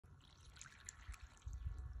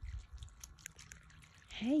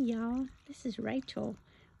Hey y'all, this is Rachel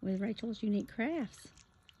with Rachel's Unique Crafts.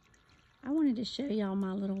 I wanted to show y'all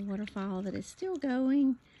my little waterfall that is still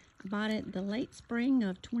going. I bought it the late spring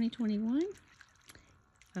of 2021.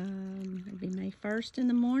 It'll be May 1st in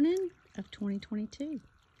the morning of 2022.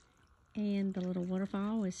 And the little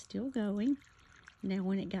waterfall is still going. Now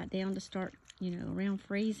when it got down to start, around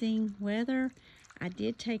freezing weather, I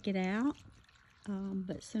did take it out.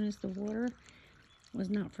 But as soon as the water was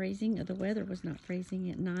not freezing, or the weather was not freezing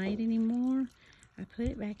at night anymore, I put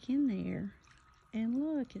it back in there. And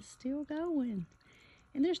look, it's still going.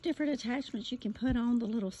 And there's different attachments you can put on the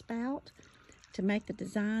little spout to make the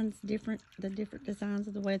designs different, the different designs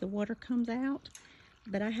of the way the water comes out.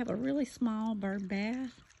 But I have a really small bird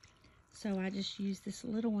bath, so I just use this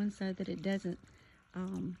little one so that it doesn't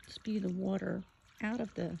spew the water out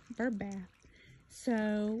of the bird bath.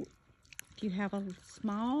 So if you have a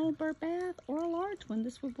small bird bath or a large one,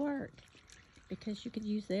 this would work, because you could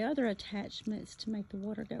use the other attachments to make the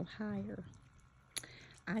water go higher.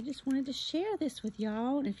 I just wanted to share this with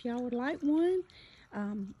y'all, and if y'all would like one,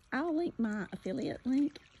 I'll link my affiliate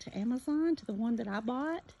link to Amazon, to the one that I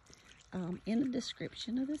bought, in the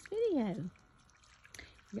description of this video.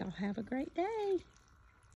 Y'all have a great day.